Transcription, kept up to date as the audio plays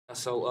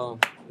So,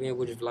 we in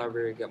Woodruff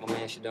Library, got my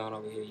man Shadon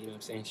over here, you know what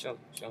I'm saying? Show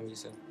him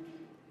yourself.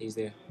 He's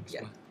there.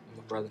 That's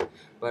my brother.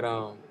 But,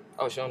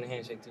 show him the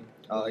handshake too.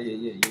 Oh, yeah,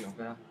 you know.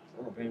 Yeah.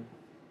 Come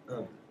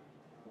on,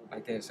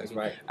 like that. So That's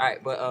right.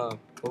 Alright, but,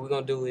 what we're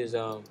gonna do is,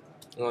 we're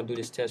gonna do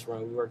this test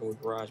run. We're working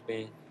with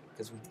GarageBand,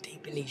 because we're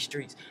deep in these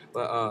streets.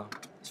 But,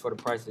 it's for the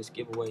Priceless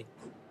Giveaway.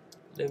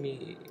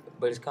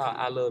 But it's called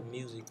I Love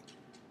Music.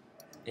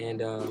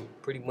 And,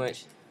 pretty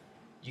much,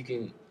 you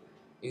can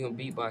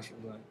beatbox,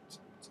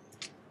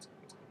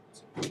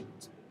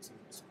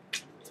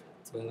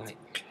 but like,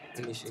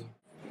 let me see.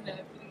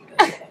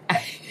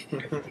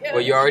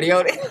 Well, you already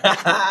on it?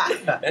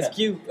 That's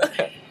cute.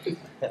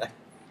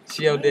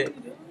 She on that.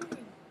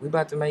 We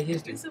about to make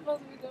history. You're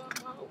supposed to be doing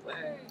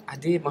homework. I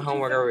did my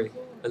homework already.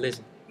 But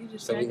listen,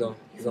 so we gonna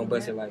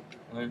bust it like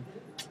 1,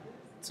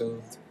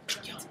 2,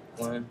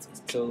 1,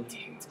 2.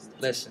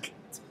 Listen,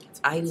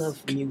 I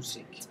love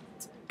music.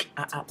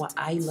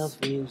 I love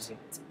music.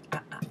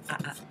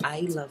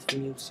 I love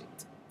music.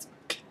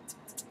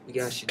 We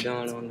got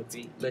Shadon on the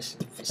beat.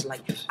 Listen, it's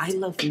like, I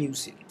love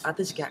music.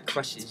 Others got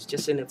crushes,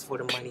 just in it for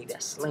the money.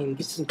 That's lame.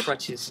 Get some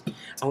crutches.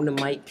 On the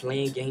mic,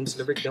 playing games,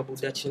 lyric double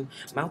dutching.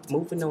 Mouth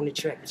moving on the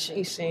track, but she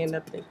ain't saying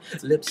nothing.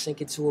 Lip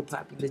syncing to a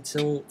popular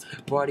tune.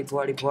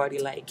 Party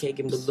like cake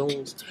and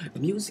balloons.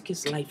 Music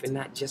is life and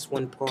not just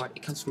one part.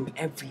 It comes from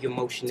every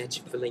emotion that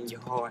you feel in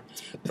your heart.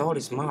 Thought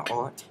is my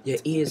art. Your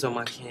ears are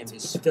my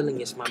canvas. Feeling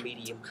is my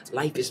medium.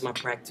 Life is my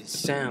practice.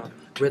 Sound,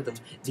 rhythm.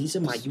 These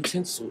are my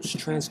utensils.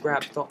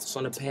 Transcribe thoughts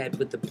on a pad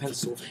with a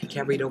pencil,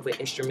 carried over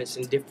instruments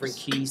in different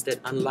keys that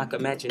unlock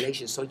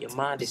imagination so your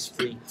mind is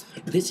free.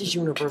 This is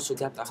universal,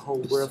 got the whole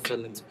world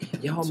feeling me.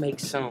 Y'all make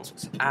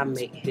songs, I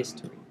make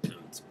history.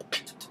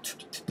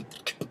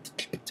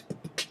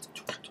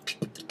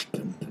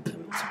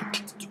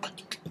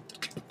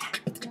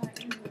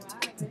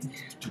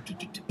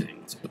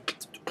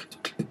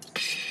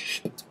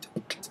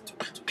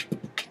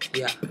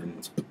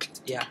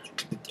 Yeah.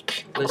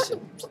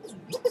 Listen.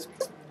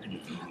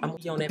 I'm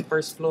on that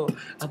first floor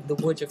of the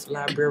Woodruff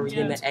Library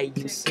in the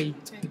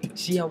AUC.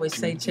 She always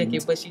say check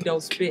it, but she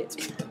don't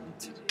spit.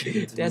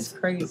 That's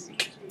crazy.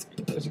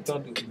 What you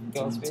gonna do? You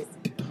gonna spit?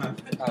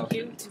 Oh.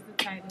 Cute is the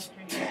tightest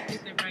train.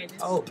 It's the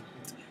brightest. Oh.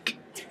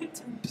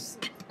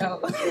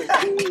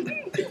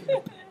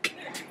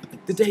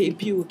 The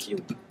debut was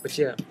cute. But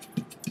yeah.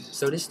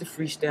 So this the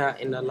freestyle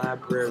in the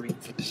library.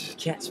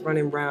 Cats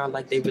running around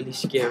like they really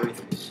scary.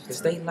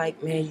 Cause they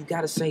like, man, you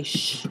gotta say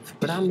shh.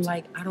 But I'm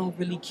like, I don't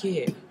really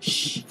care.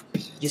 Shh.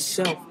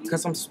 Yourself,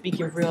 cause I'm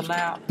speaking real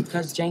loud.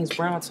 Cause James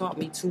Brown taught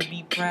me to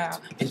be proud.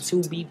 And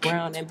to be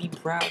brown and be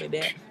proud of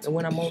that. And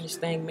when I'm on this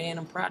thing, man,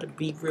 I'm proud to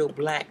be real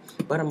black.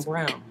 But I'm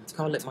brown.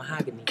 Call it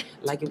mahogany.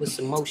 Like it was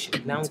some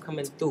motion. Now I'm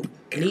coming through.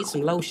 Need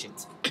some lotion.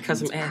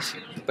 Cause I'm ashy.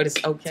 But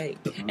it's okay.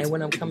 And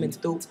when I'm coming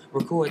through,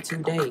 record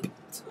today.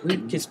 We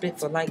can spit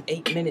for like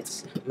 8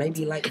 minutes,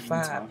 maybe like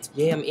 5.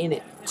 Yeah, I'm in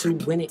it to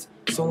win it,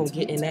 so I'm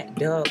getting that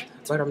dub.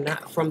 But I'm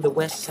not from the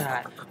west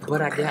side,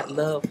 but I got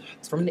love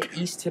from the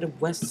east to the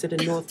west to the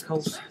north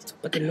coast.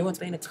 But the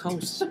north ain't a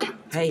coast.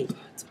 Hey,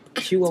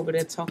 Q over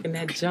there talking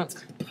that junk.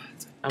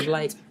 I'm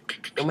like,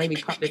 don't make me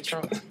pop the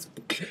trunk.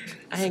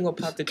 I ain't gonna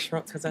pop the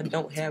trunk because I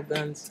don't have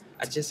guns.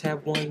 I just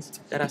have ones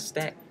that I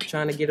stack,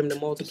 trying to get them to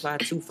multiply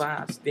 2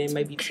 5s, then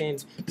maybe 10,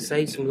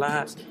 save some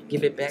lives,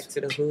 give it back to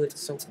the hood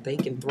so they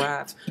can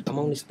thrive. I'm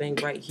on this thing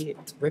right here,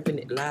 ripping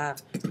it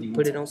live,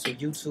 put it on some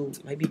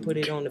YouTube, maybe put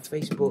it on the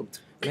Facebook.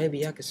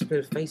 Maybe I could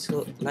split a face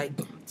hook like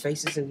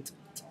faces in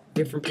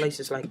different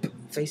places, like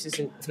faces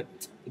in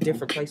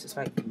different places,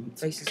 like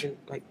faces in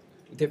like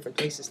different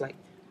places, like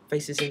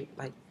faces in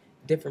like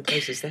different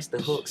places. That's the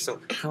hook.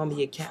 So call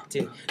me a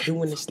captain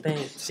doing this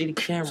thing. See the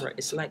camera,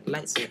 it's like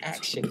lights in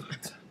action.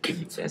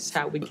 That's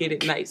how we get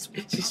it nice.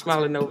 She's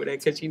smiling over there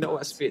because you know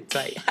I spit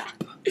tight.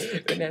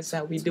 And that's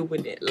how we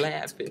doing it,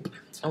 laughing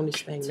on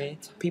this thing, man.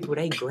 People,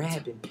 they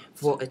grabbing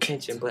for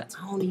attention, but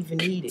I don't even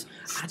need it.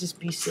 I just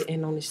be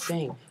sitting on this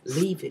thing,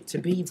 leave it to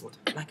Beaver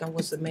like I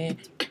was a man.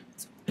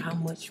 How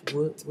much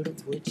wood would a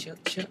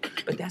woodchuck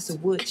chuck? But that's a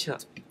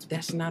woodchuck.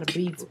 That's not a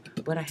beaver.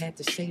 But I had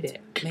to say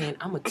that. Man,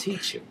 I'm a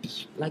teacher.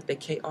 Like the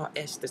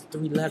KRS, that's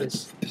 3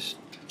 letters.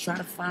 Try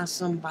to find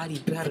somebody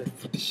better.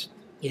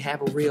 You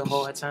have a real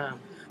hard time.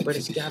 But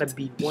it's gotta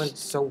be 1,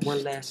 so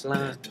 1 last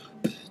line.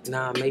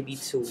 Nah, maybe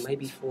 2,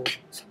 maybe 4.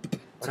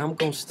 But I'm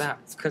gonna stop,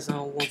 cause I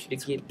don't want you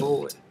to get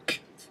bored.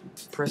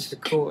 Press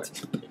record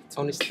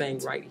on this thing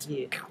right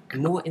here.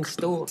 More in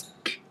store.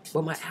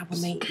 But my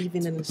album ain't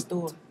even in the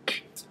store.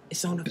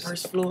 It's on the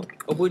first floor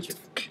of Woodruff.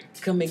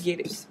 Come and get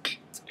it.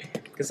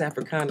 Cause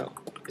Africano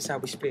is how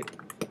we spit.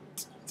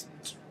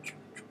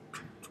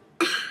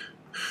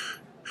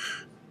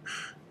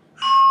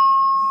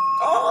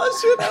 Oh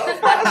shit,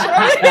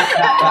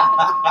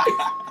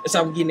 that's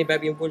how we getting it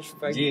back in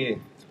Woodruff. Right? Yeah.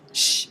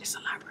 Shh, it's a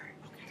library.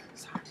 Okay,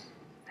 sorry.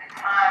 The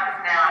time is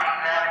now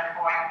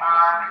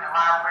 11:45 and the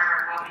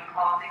library will be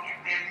closing in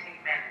 15